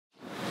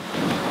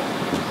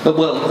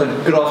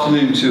Good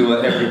afternoon to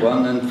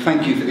everyone, and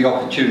thank you for the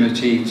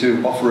opportunity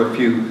to offer a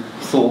few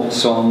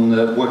thoughts on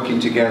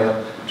working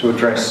together to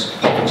address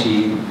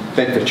poverty in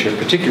Bedfordshire.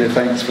 Particular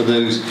thanks for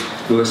those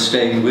who are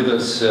staying with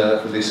us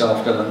for this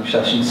after-lunch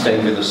session,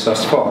 staying with us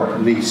thus far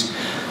at least.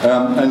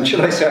 And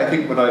should I say, I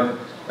think what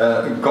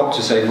I've got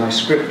to say, my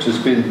script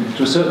has been,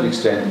 to a certain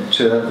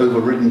extent,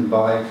 overridden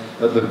by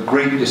the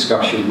great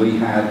discussion we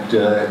had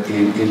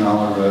in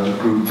our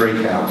group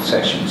breakout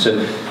session. So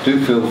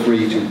do feel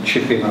free to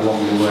chip in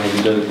along the way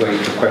and don't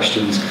wait for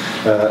questions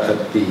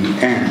at the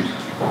end.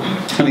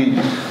 I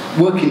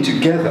mean, working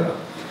together,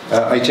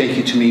 I take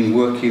it to mean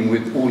working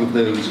with all of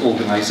those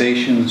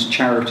organisations,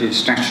 charities,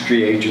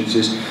 statutory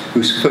agencies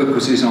whose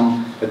focus is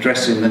on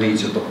addressing the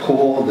needs of the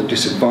poor, the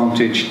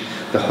disadvantaged,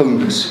 the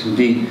homeless,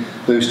 indeed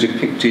those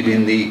depicted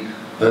in the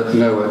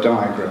Noah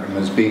diagram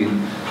as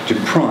being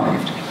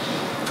deprived.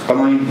 And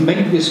I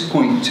make this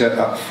point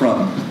up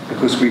front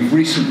because we've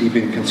recently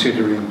been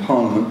considering in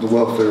Parliament the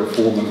welfare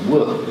reform and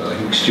work. I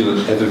think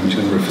Stuart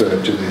Etherington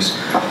referred to this.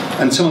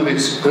 And some of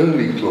its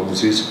early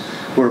clauses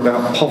were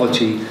about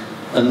poverty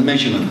and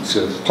measurements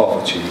of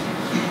poverty.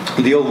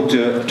 The old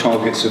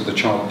targets of the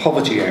Child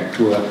Poverty Act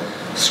were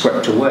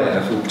swept away.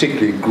 I feel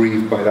particularly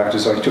aggrieved by that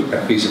as I took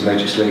that piece of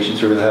legislation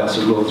through the House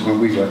of Lords when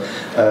we were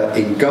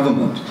in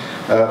government.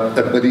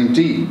 But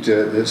indeed,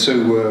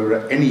 so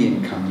were any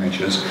income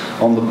measures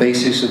on the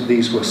basis that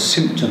these were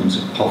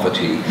symptoms of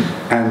poverty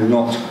and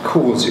not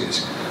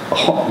causes. A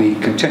hotly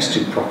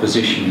contested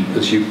proposition,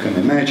 as you can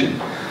imagine.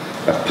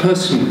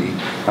 Personally,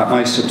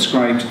 I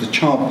subscribe to the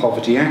Child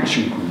Poverty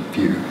Action Group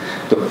view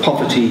that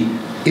poverty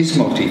is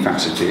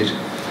multifaceted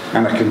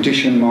and a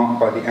condition marked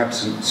by the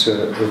absence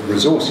of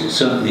resources,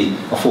 certainly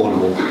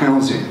affordable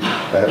housing,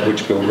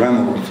 which Bill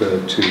Rammell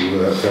referred to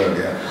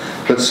earlier,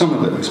 but some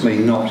of those may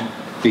not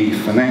be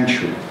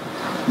financial.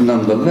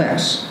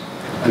 Nonetheless,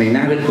 an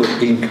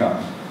inadequate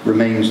income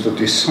remains the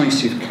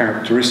decisive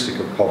characteristic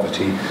of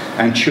poverty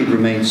and should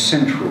remain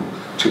central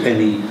to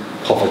any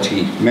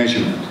poverty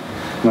measurement.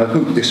 And I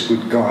hope this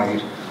would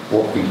guide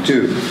what we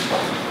do.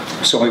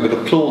 So I would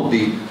applaud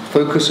the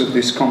focus of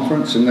this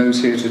conference and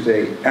those here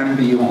today and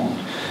beyond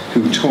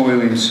who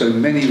toil in so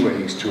many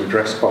ways to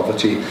address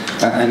poverty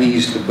and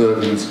ease the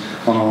burdens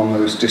on our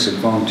most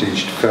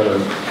disadvantaged fellow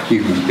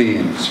human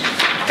beings.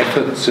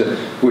 Efforts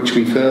which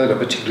we've heard are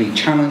particularly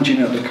challenging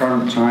at the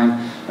current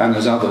time and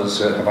as others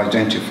have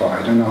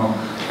identified, and I'll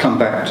come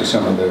back to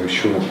some of those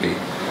shortly.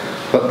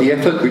 But the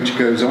effort which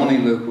goes on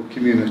in local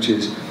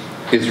communities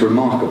is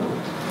remarkable.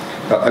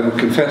 I would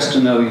confess to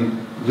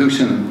knowing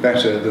Luton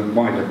better than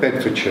wider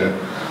Bedfordshire,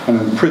 and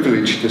I'm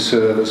privileged to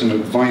serve as an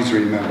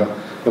advisory member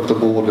of the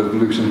board of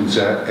Luton's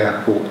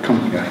airport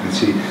company. I can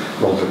see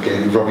Robin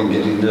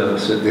getting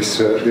nervous at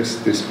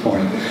this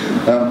point.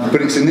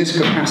 But it's in this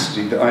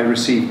capacity that I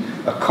received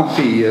a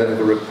copy of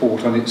a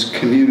report on its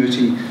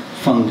community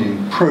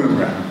funding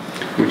programme,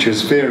 which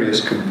has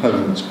various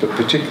components, but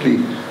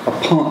particularly a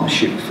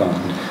partnership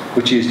fund,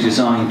 which is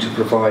designed to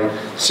provide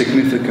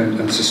significant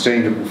and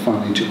sustainable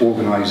funding to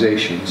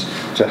organisations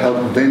to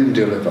help them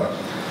deliver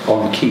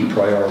on key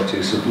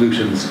priorities of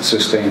Luton's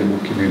sustainable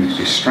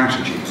community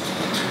strategy.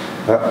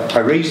 I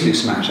raise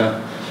this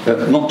matter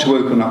not to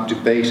open up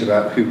debate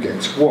about who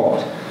gets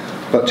what,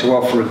 but to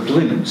offer a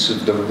glimpse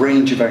of the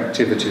range of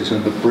activities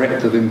and the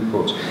breadth of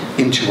input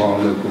into our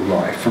local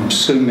life from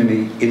so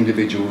many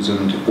individuals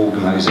and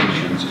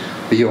organisations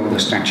beyond the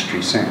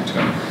statutory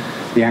sector.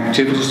 The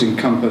activities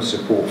encompass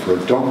support for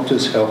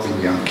adopters, helping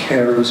young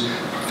carers,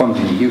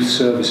 funding youth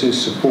services,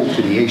 support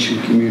to the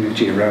Asian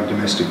community around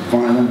domestic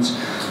violence,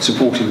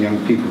 supporting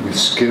young people with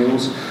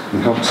skills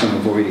and helps them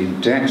avoiding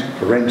debt,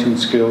 parenting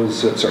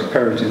skills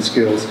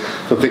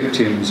for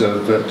victims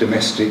of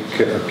domestic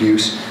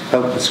abuse,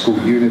 help with school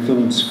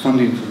uniforms,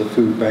 funding for the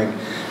food bank,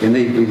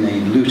 enabling a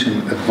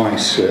Luton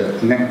advice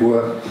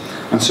network,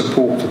 and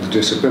support for the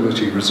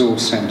Disability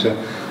Resource Centre,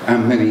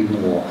 and many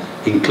more,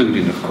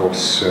 including, of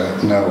course,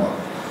 Noah.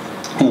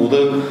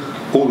 Although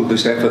all of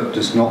this effort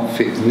does not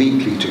fit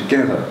neatly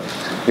together,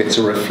 it's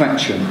a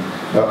reflection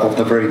of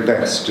the very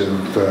best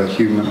of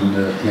human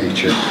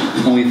nature.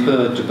 And we've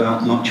heard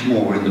about much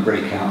more in the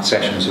breakout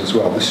sessions as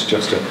well. This is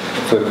just a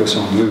focus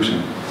on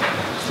Luton.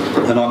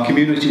 And our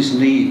community's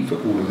need for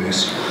all of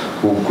this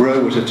will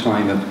grow at a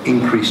time of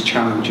increased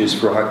challenges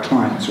for our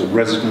clients or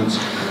residents,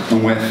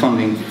 and where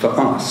funding for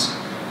us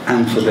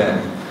and for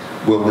them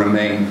will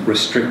remain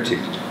restricted.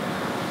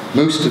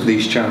 Most of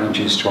these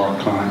challenges to our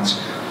clients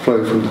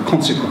flow from the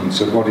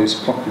consequence of what is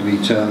popularly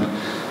termed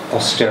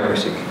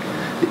austerity,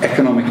 the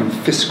economic and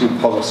fiscal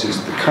policies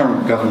of the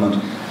current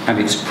government and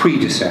its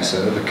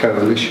predecessor, the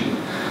coalition.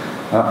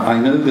 I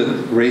know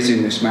that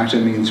raising this matter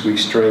means we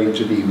stray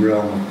into the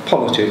realm of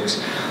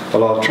politics,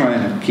 but I'll try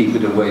and keep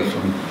it away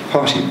from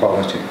party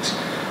politics.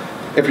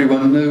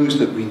 Everyone knows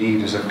that we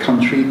need as a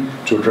country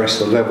to address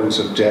the levels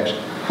of debt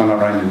and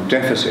our annual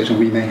deficit, and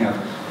we may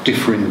have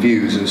differing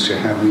views as to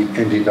how we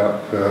ended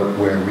up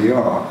where we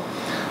are.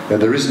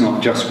 There is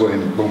not just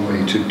one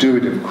way to do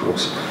it, of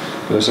course,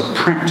 but as a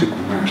practical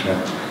matter,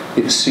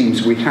 it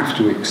seems we have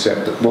to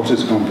accept that what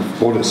has gone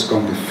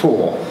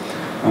before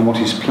and what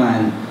is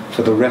planned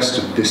for the rest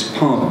of this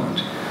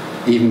Parliament,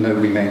 even though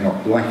we may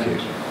not like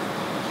it.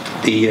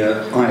 The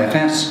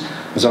IFS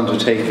has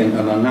undertaken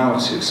an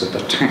analysis of the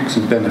tax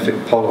and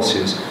benefit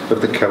policies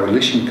of the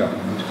coalition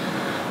government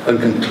and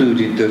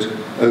concluded that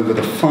over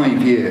the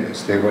 5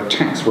 years there were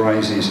tax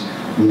rises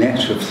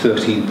net of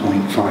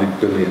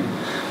 13.5 billion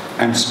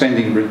and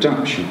spending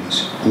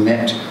reductions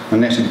net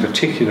in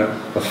particular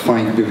of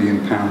 £5 billion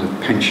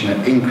of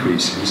pensioner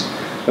increases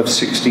of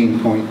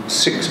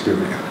 16.6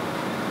 billion.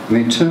 And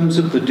in terms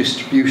of the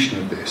distribution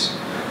of this,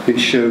 it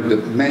showed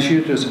that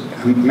measured as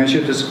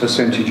a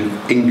percentage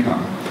of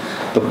income,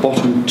 the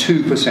bottom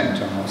 2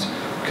 percentiles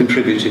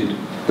contributed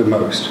the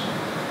most.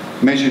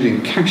 Measured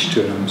in cash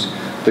terms,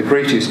 the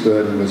greatest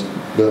burden was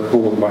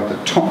borne by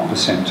the top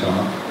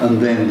percentile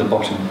and then the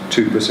bottom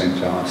 2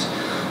 percentiles.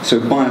 So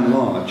by and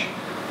large,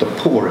 the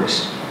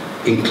poorest,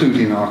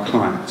 including our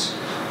clients,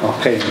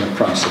 are paying the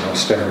price of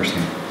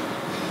austerity.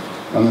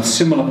 And a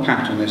similar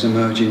pattern is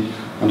emerging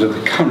under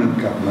the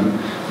current government,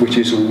 which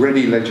is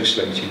already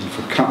legislating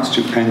for cuts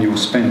to annual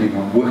spending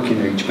on working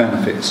age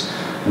benefits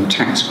and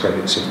tax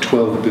credits of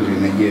 12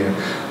 billion a year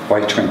by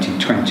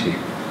 2020.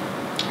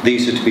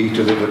 These are to be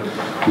delivered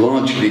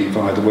largely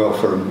via the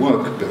Welfare and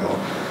Work Bill,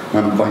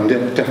 and by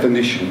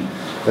definition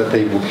that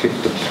they will hit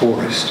the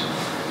poorest.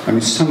 I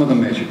mean, some of the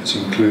measures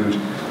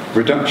include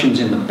reductions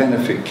in the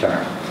benefit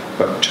cap,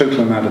 but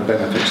total amount of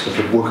benefits that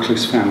a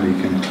workless family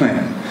can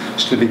claim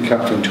is to be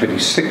cut from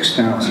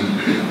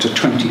 £26,000 to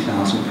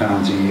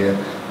 £20,000 a year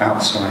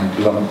outside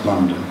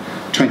London,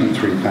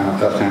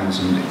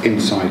 £23,000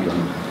 inside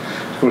London.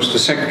 Of course, the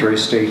Secretary of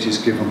State is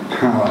given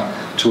power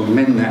to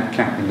amend that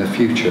cap in the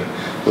future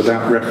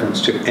without reference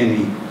to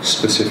any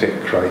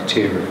specific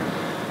criteria.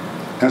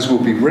 As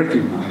will be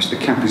recognised, the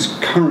cap is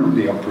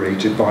currently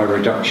operated by a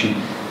reduction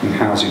in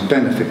housing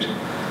benefit,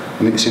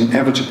 and it's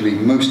inevitably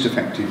most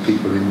affected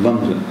people in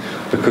London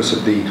because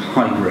of the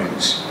high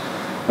rents.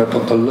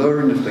 But the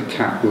lowering of the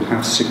cap will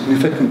have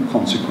significant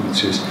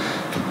consequences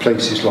for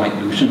places like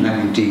Luton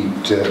and indeed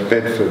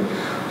Bedford,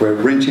 where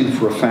renting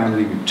for a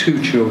family with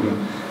 2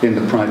 children in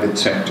the private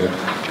sector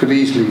could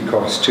easily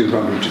cost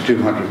 £200 to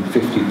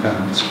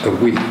 £250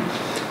 a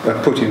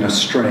week, putting a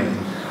strain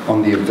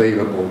on the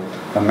available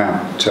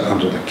amount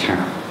under the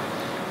cap.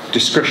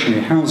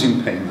 Discretionary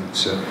housing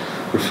payments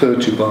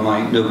referred to by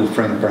my noble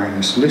friend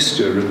Baroness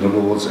Lister in the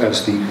Lords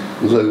as the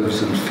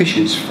Loaves and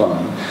Fishes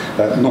Fund,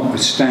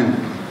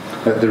 notwithstanding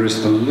there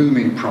is the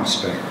looming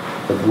prospect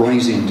of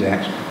rising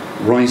debt,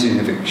 rising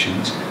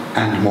evictions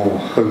and more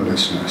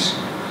homelessness.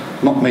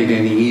 Not made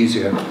any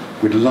easier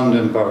with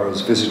London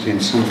boroughs visiting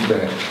some of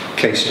their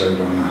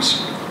caseload on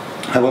us.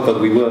 However,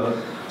 we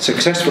were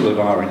successful at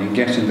our end in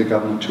getting the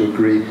government to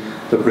agree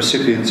that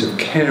recipients of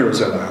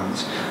carers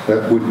allowance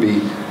would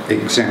be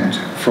exempt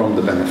from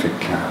the benefit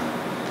cap.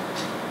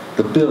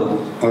 The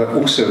bill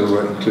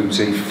also includes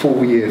a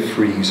 4-year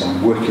freeze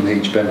on working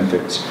age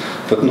benefits,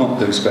 but not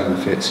those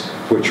benefits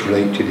which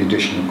relate to the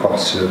additional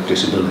costs of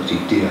disability,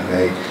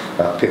 DLA,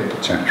 PIP,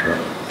 etc.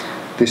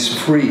 This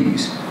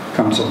freeze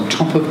comes on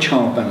top of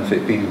child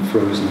benefit being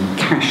frozen in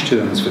cash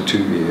terms for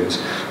 2 years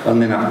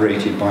and then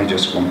uprated by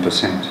just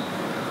 1%.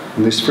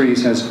 And this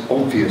freeze has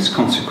obvious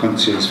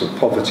consequences for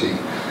poverty,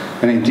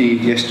 and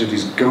indeed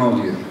yesterday's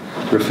Guardian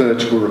referred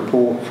to a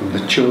report from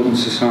the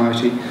Children's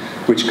Society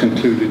which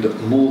concluded that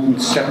more than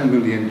 7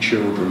 million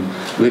children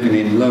living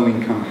in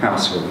low-income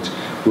households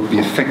would be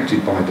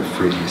affected by the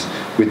freeze,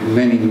 with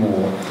many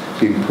more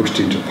being pushed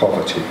into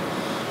poverty.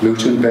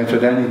 Luton,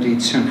 Bedford and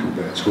indeed Central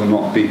Beds will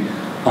not be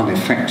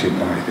unaffected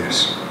by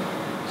this.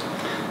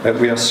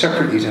 We are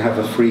separately to have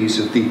a freeze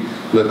of the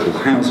local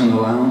housing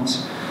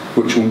allowance,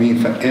 which will mean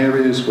for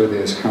areas where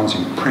there's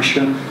housing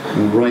pressure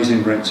and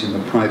rising rents in the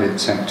private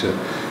sector,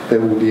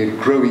 there will be a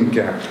growing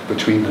gap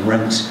between the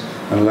rents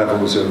and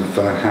levels of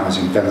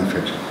housing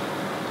benefit.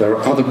 There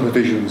are other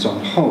provisions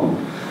on hold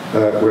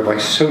whereby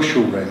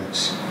social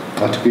rents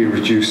are to be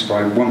reduced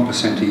by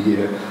 1% a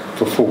year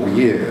for 4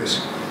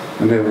 years,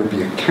 and there will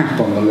be a cap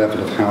on the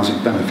level of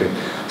housing benefit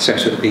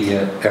set at the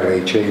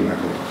LHA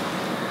level.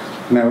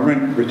 Now,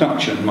 rent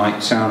reduction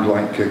might sound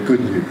like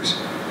good news,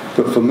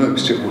 but for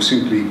most it will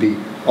simply be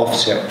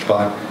offset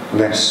by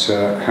less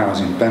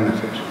housing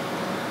benefit.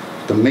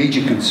 The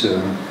major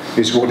concern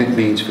is what it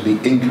means for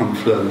the income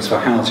flows for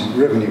housing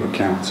revenue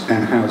accounts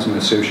and housing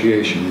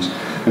associations,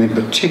 and in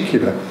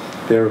particular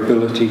their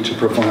ability to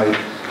provide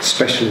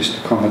specialist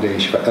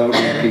accommodation for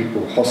elderly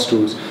people,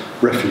 hostels,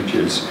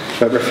 refuges.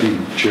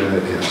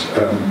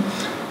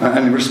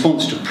 And in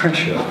response to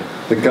pressure,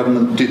 the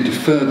government did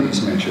defer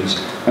these measures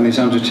and is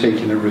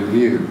undertaking a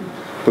review.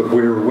 But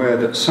we're aware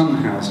that some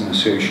housing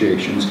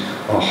associations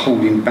are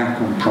holding back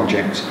on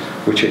projects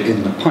which are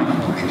in the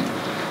pipeline.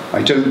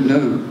 I don't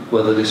know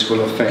whether this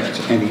will affect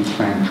any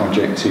planned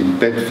projects in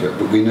Bedford,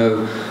 but we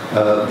know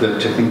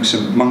that I think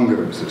St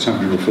Mungo's, that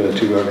somebody referred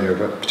to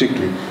earlier, are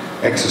particularly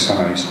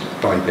exercised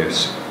by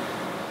this.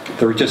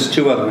 There are just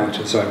 2 other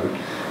matters I would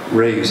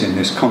raise in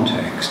this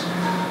context.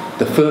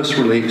 The first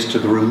relates to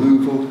the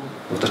removal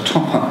of the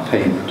top-up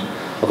payment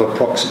of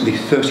approximately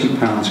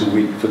 £30 a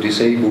week for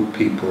disabled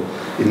people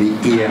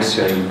in the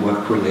ESA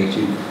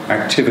work-related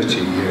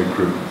activity year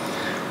group.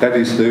 That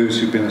is, those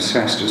who've been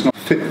assessed as not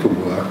fit for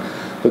work,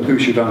 but who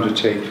should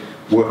undertake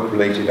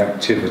work-related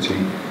activity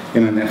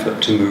in an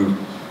effort to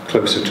move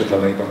closer to the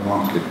labour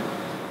market.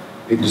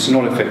 It does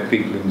not affect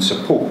people in the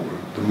support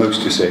group, the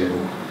most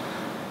disabled.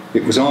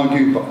 It was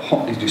argued but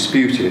hotly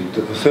disputed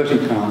that the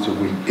 £30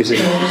 a week is a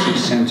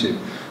disincentive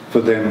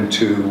for them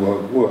to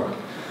work.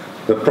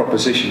 The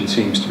proposition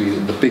seems to be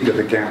that the bigger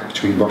the gap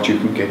between what you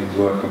can get in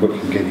work and what you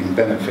can get in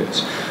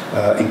benefits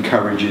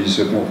encourages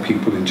more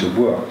people into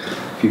work.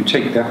 If you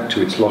take that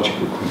to its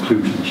logical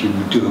conclusions, you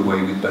would do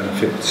away with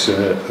benefits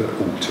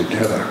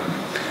altogether.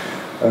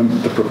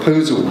 The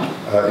proposal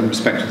in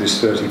respect to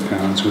this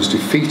 £30 was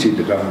defeated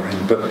at our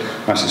end, but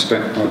I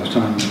suspect by the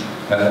time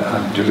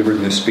I'm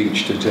delivering this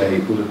speech today,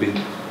 it will have been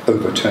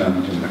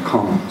overturned in the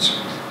Commons.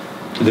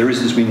 There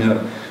is, as we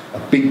know, a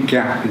big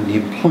gap in the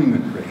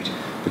employment rate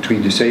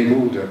between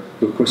disabled,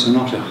 who of course are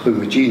not a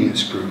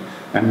homogeneous group,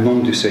 and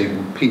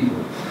non-disabled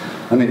people.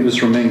 And it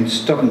has remained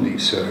stubbornly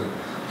so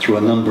through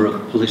a number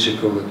of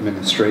political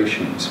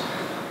administrations.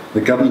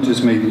 The government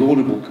has made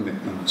laudable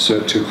commitments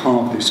to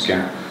halve this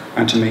gap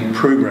and to make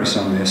progress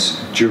on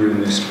this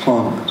during this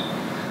Parliament.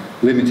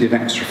 Limited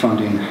extra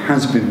funding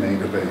has been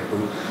made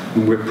available,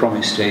 and we're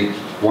promised a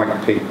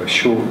white paper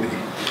shortly.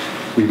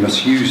 We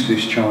must use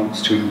this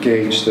chance to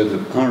engage so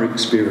that our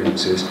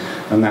experiences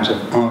and that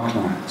of our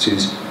clients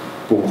is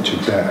brought to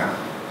bear.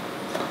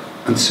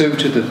 And so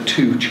to the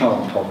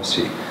two-child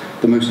policy,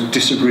 the most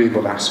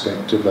disagreeable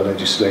aspect of the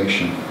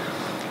legislation.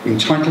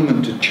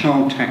 Entitlement to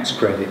child tax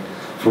credit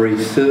for a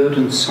third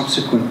and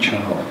subsequent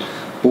child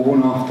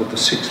born after the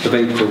 6th of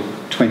April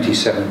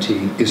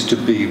 2017 is to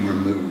be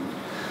removed.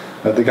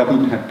 The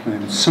government had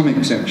planned some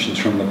exemptions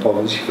from the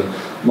policy for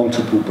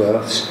multiple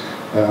births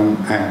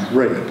and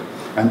rape,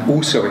 and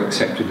also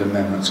accepted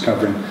amendments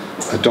covering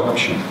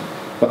adoption,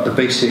 but the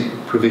basic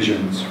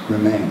provisions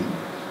remain.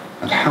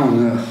 And how on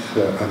earth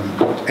and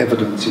what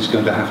evidence is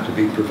going to have to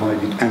be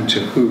provided, and to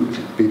who,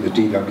 be the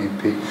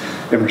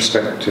DWP, in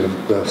respect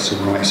of births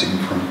arising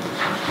from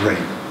rape.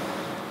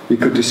 We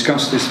could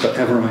discuss this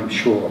forever, I'm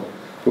sure,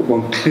 but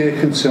one clear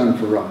concern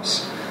for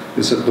us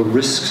is that the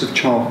risks of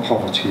child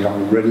poverty are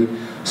already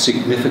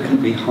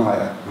significantly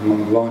higher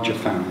among larger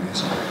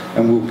families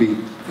and will be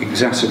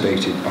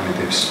exacerbated by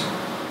this.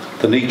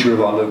 The nature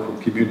of our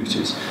local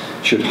communities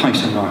should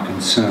heighten our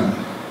concern.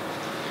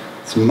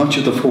 So much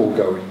of the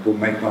foregoing will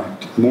make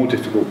life more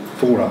difficult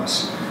for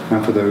us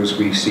and for those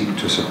we seek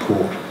to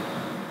support.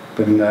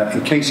 But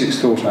in case it's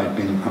thought I've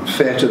been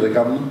unfair to the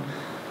government,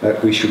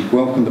 we should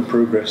welcome the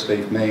progress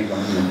they've made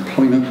on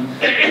employment,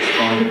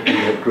 despite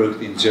the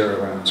growth in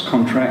zero-hours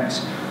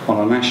contracts, on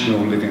a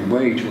national living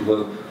wage,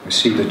 although I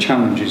see the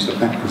challenges that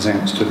that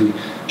presents to the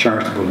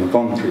charitable and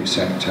voluntary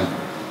sector,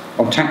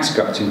 on tax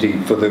cuts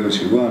indeed for those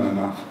who earn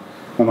enough,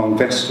 and on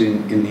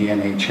investing in the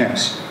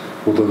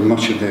NHS, although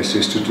much of this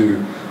is to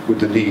do with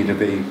the need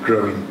of a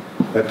growing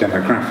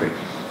demographic.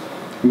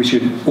 We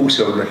should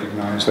also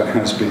recognise there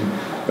has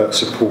been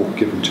support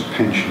given to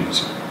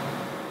pensioners.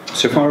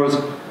 So far as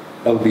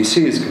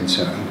LBC is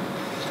concerned,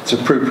 it's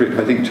appropriate,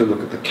 I think, to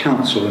look at the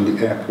council and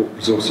the airport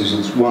resources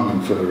as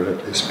one for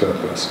this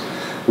purpose.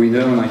 We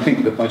know, and I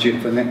think the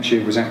budget for next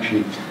year was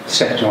actually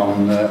set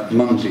on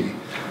Monday,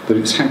 that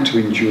it's had to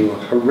endure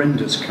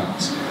horrendous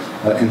cuts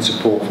in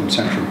support from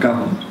central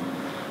government.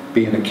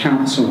 Being a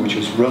council which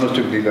has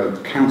relatively low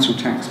council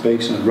tax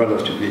base and a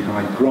relatively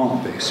high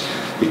grant base,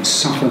 it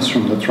suffers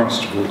from the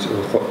thrust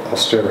of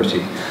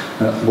austerity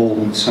more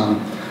than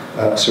some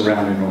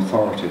surrounding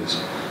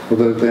authorities,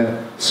 although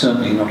they're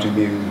certainly not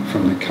immune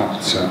from the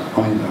cuts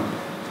either.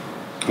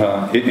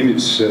 In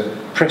its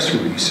press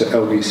release,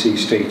 LBC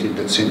stated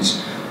that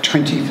since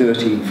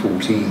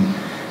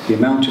 2013-14, the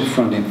amount of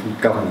funding from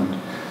government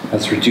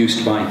has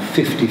reduced by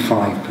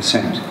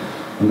 55%,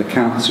 and the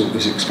council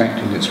is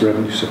expecting its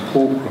revenue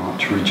support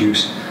grant to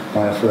reduce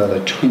by a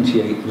further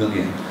 28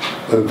 million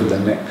over the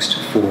next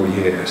 4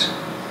 years.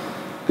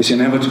 This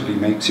inevitably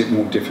makes it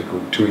more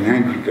difficult to, in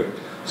aggregate,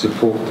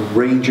 support the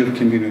range of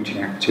community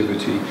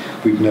activity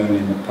we've known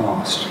in the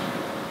past,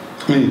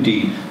 and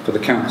indeed for the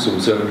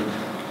council's own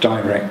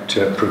direct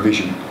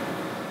provision.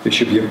 It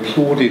should be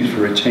applauded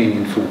for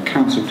retaining full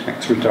council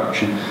tax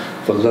reduction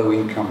for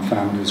low-income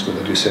families with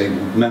a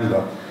disabled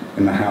member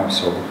in the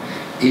household,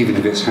 even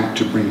if it's had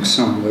to bring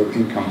some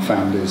low-income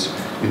families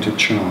into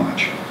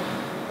charge.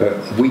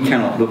 We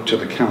cannot look to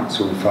the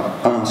council for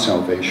our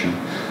salvation,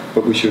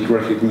 but we should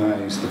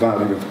recognise the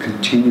value of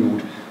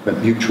continued but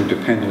mutual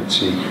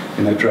dependency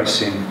in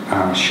addressing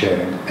our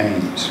shared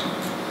aims.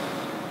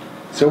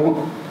 So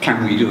what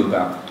can we do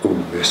about all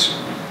of this?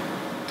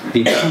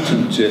 The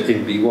accountant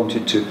in me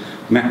wanted to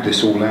map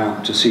this all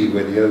out to see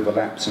where the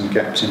overlaps and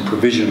gaps in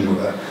provision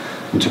were,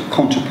 and to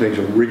contemplate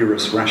a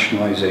rigorous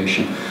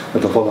rationalisation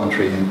of the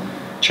voluntary and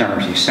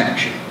charity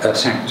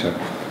sector.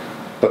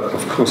 But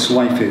of course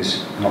life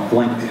is not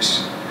like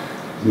this.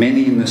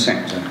 Many in the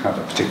sector have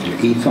a particular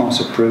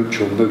ethos,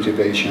 approach or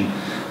motivation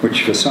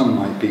which for some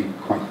might be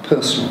quite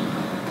personal.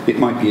 It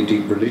might be a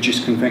deep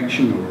religious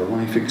conviction or a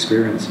life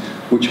experience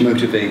which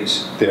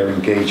motivates their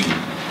engagement.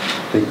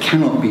 They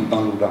cannot be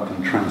bundled up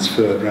and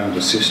transferred around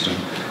a system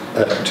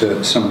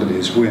to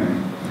somebody's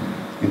whim.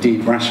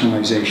 Indeed,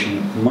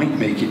 rationalisation might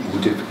make it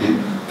more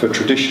difficult for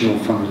traditional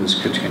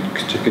funders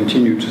to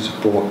continue to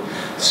support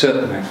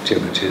certain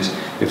activities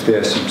if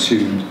they're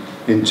subsumed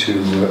into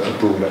a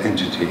broader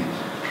entity.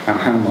 And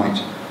how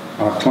might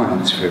our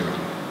clients feel?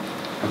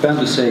 I'm bound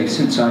to say,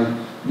 since I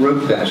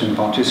wrote that and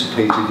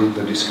participated in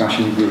the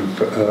discussion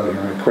group earlier,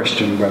 I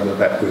questioned whether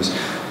that was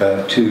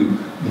too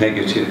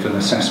negative an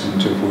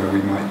assessment of where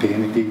we might be,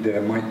 and indeed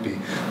there might be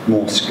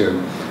more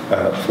scope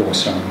for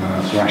some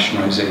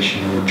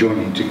rationalisation or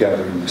joining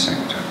together in the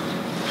sector.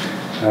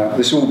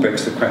 This all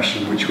begs the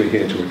question which we're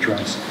here to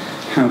address: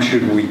 how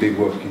should we be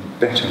working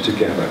better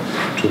together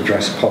to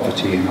address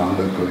poverty in our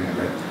local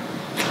area?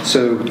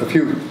 So, a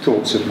few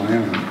thoughts of my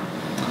own.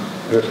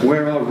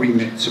 Where our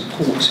remit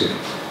supports it,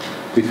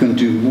 we can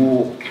do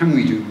more,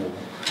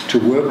 to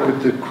work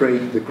with the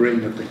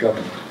grain of the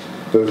government,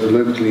 both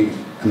locally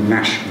and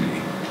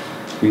nationally.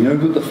 We know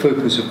that the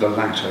focus of the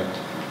latter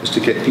is to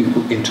get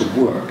people into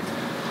work,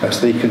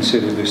 as they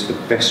consider this the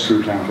best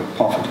route out of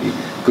poverty,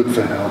 good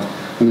for health,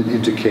 and an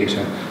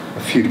indicator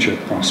of future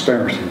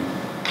prosperity.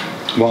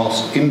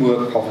 Whilst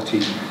in-work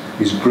poverty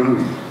is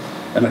growing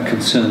and a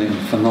concerning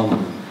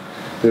phenomenon,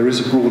 there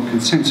is a broad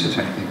consensus,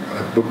 I think,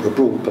 a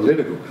broad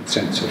political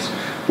consensus,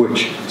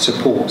 which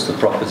supports the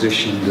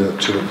proposition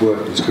that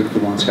work is good for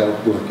one's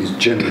health, work is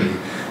generally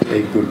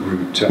a good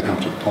route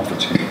out of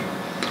poverty.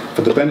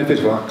 For the benefit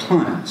of our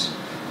clients,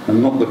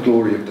 and not the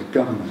glory of the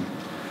government,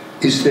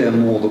 is there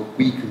more that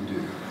we can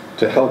do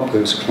to help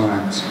those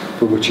clients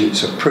for which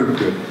it's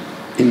appropriate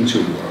into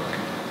work?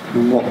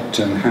 And what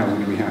and how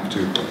would we have to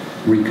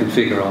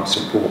reconfigure our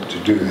support to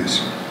do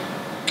this?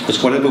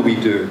 Because whatever we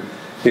do,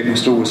 it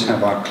must always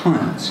have our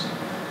clients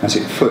as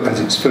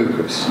its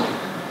focus.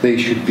 They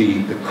should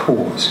be the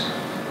cause,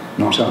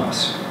 not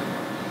us.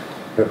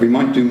 But we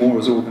might do more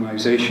as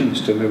organisations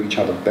to know each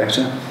other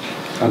better,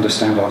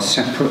 understand our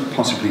separate,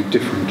 possibly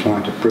different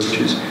client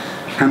approaches,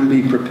 and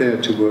be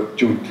prepared to work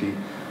jointly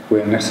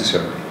where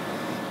necessary.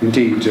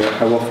 Indeed,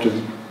 how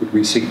often would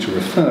we seek to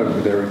refer,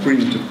 with their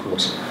agreement of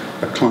course,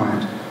 a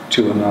client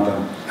to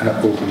another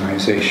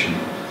organisation?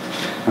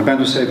 I'm bound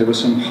to say there were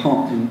some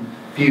heartening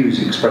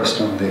views expressed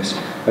on this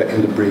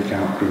in the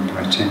breakout group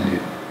I attended.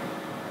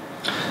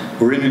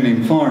 We're in an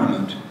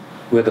environment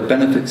where the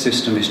benefit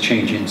system is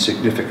changing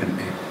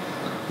significantly.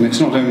 And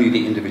it's not only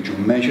the individual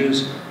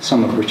measures,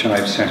 some of which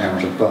I've set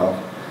out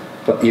above,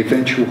 but the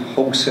eventual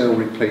wholesale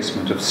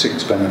replacement of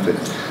 6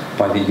 benefits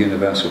by the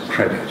universal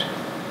credit.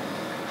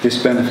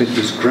 This benefit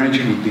is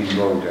gradually being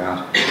rolled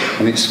out,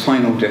 and its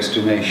final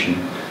destination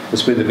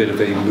has been a bit of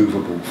a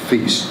movable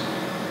feast.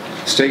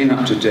 Staying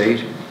up to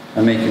date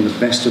and making the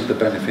best of the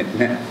benefit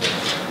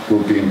network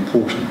will be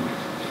important.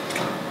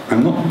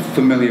 I'm not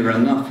familiar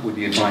enough with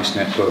the advice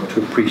network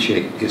to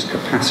appreciate its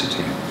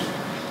capacity,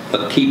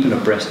 but keeping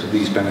abreast of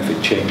these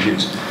benefit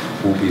changes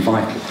will be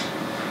vital.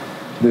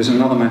 There's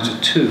another matter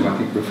too, I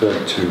think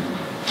referred to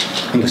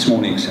in this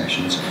morning's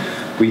sessions.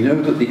 We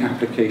know that the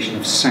application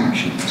of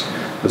sanctions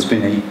has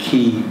been a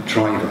key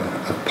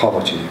driver of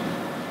poverty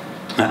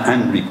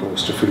and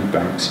recourse to food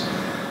banks.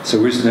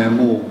 So is there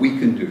more we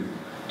can do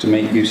to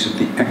make use of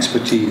the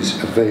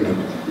expertise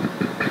available,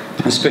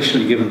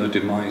 especially given the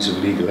demise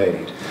of legal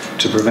aid,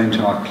 to prevent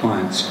our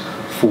clients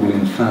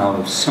falling foul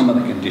of some of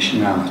the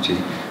conditionality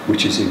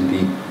which is in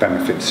the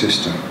benefit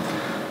system?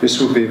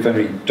 This will be a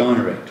very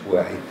direct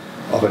way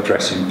of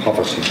addressing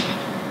poverty.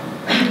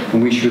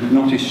 And we should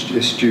not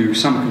eschew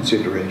some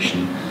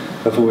consideration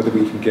of whether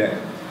we can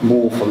get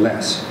more for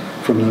less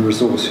from the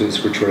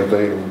resources which are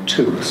available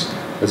to us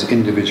as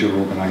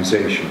individual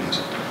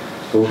organisations.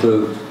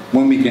 Although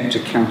when we get to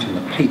counting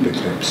the paper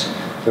clips,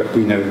 that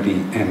we know the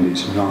end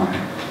is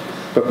nigh.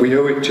 But we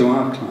owe it to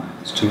our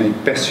clients to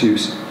make best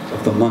use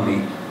of the money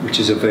which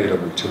is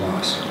available to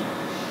us.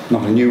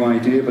 Not a new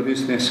idea, but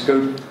is there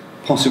scope,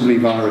 possibly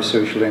via a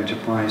social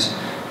enterprise,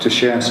 to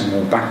share some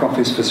more back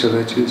office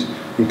facilities,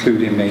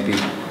 including maybe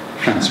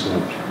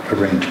transport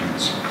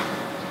arrangements?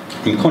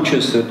 I'm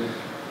conscious that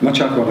much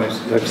of what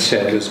I've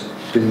said has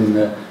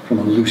been from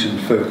a Luton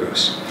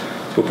focus,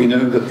 but we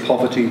know that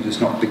poverty does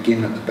not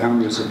begin at the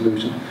boundaries of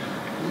Luton.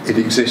 It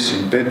exists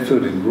in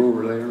Bedford, in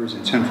rural areas,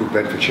 in central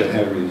Bedfordshire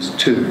areas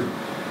too.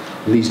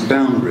 And these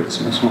boundaries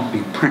must not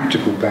be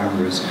practical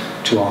boundaries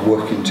to our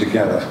working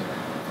together,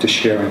 to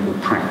sharing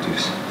good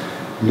practice,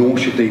 nor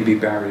should they be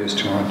barriers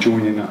to our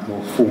joining up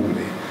more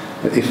formally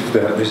if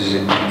this is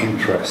in the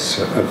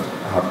interests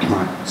of our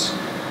clients.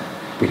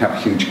 We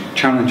have huge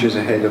challenges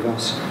ahead of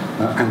us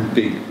and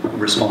big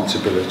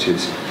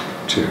responsibilities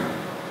too.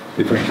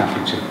 We're very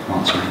happy to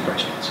answer any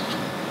questions.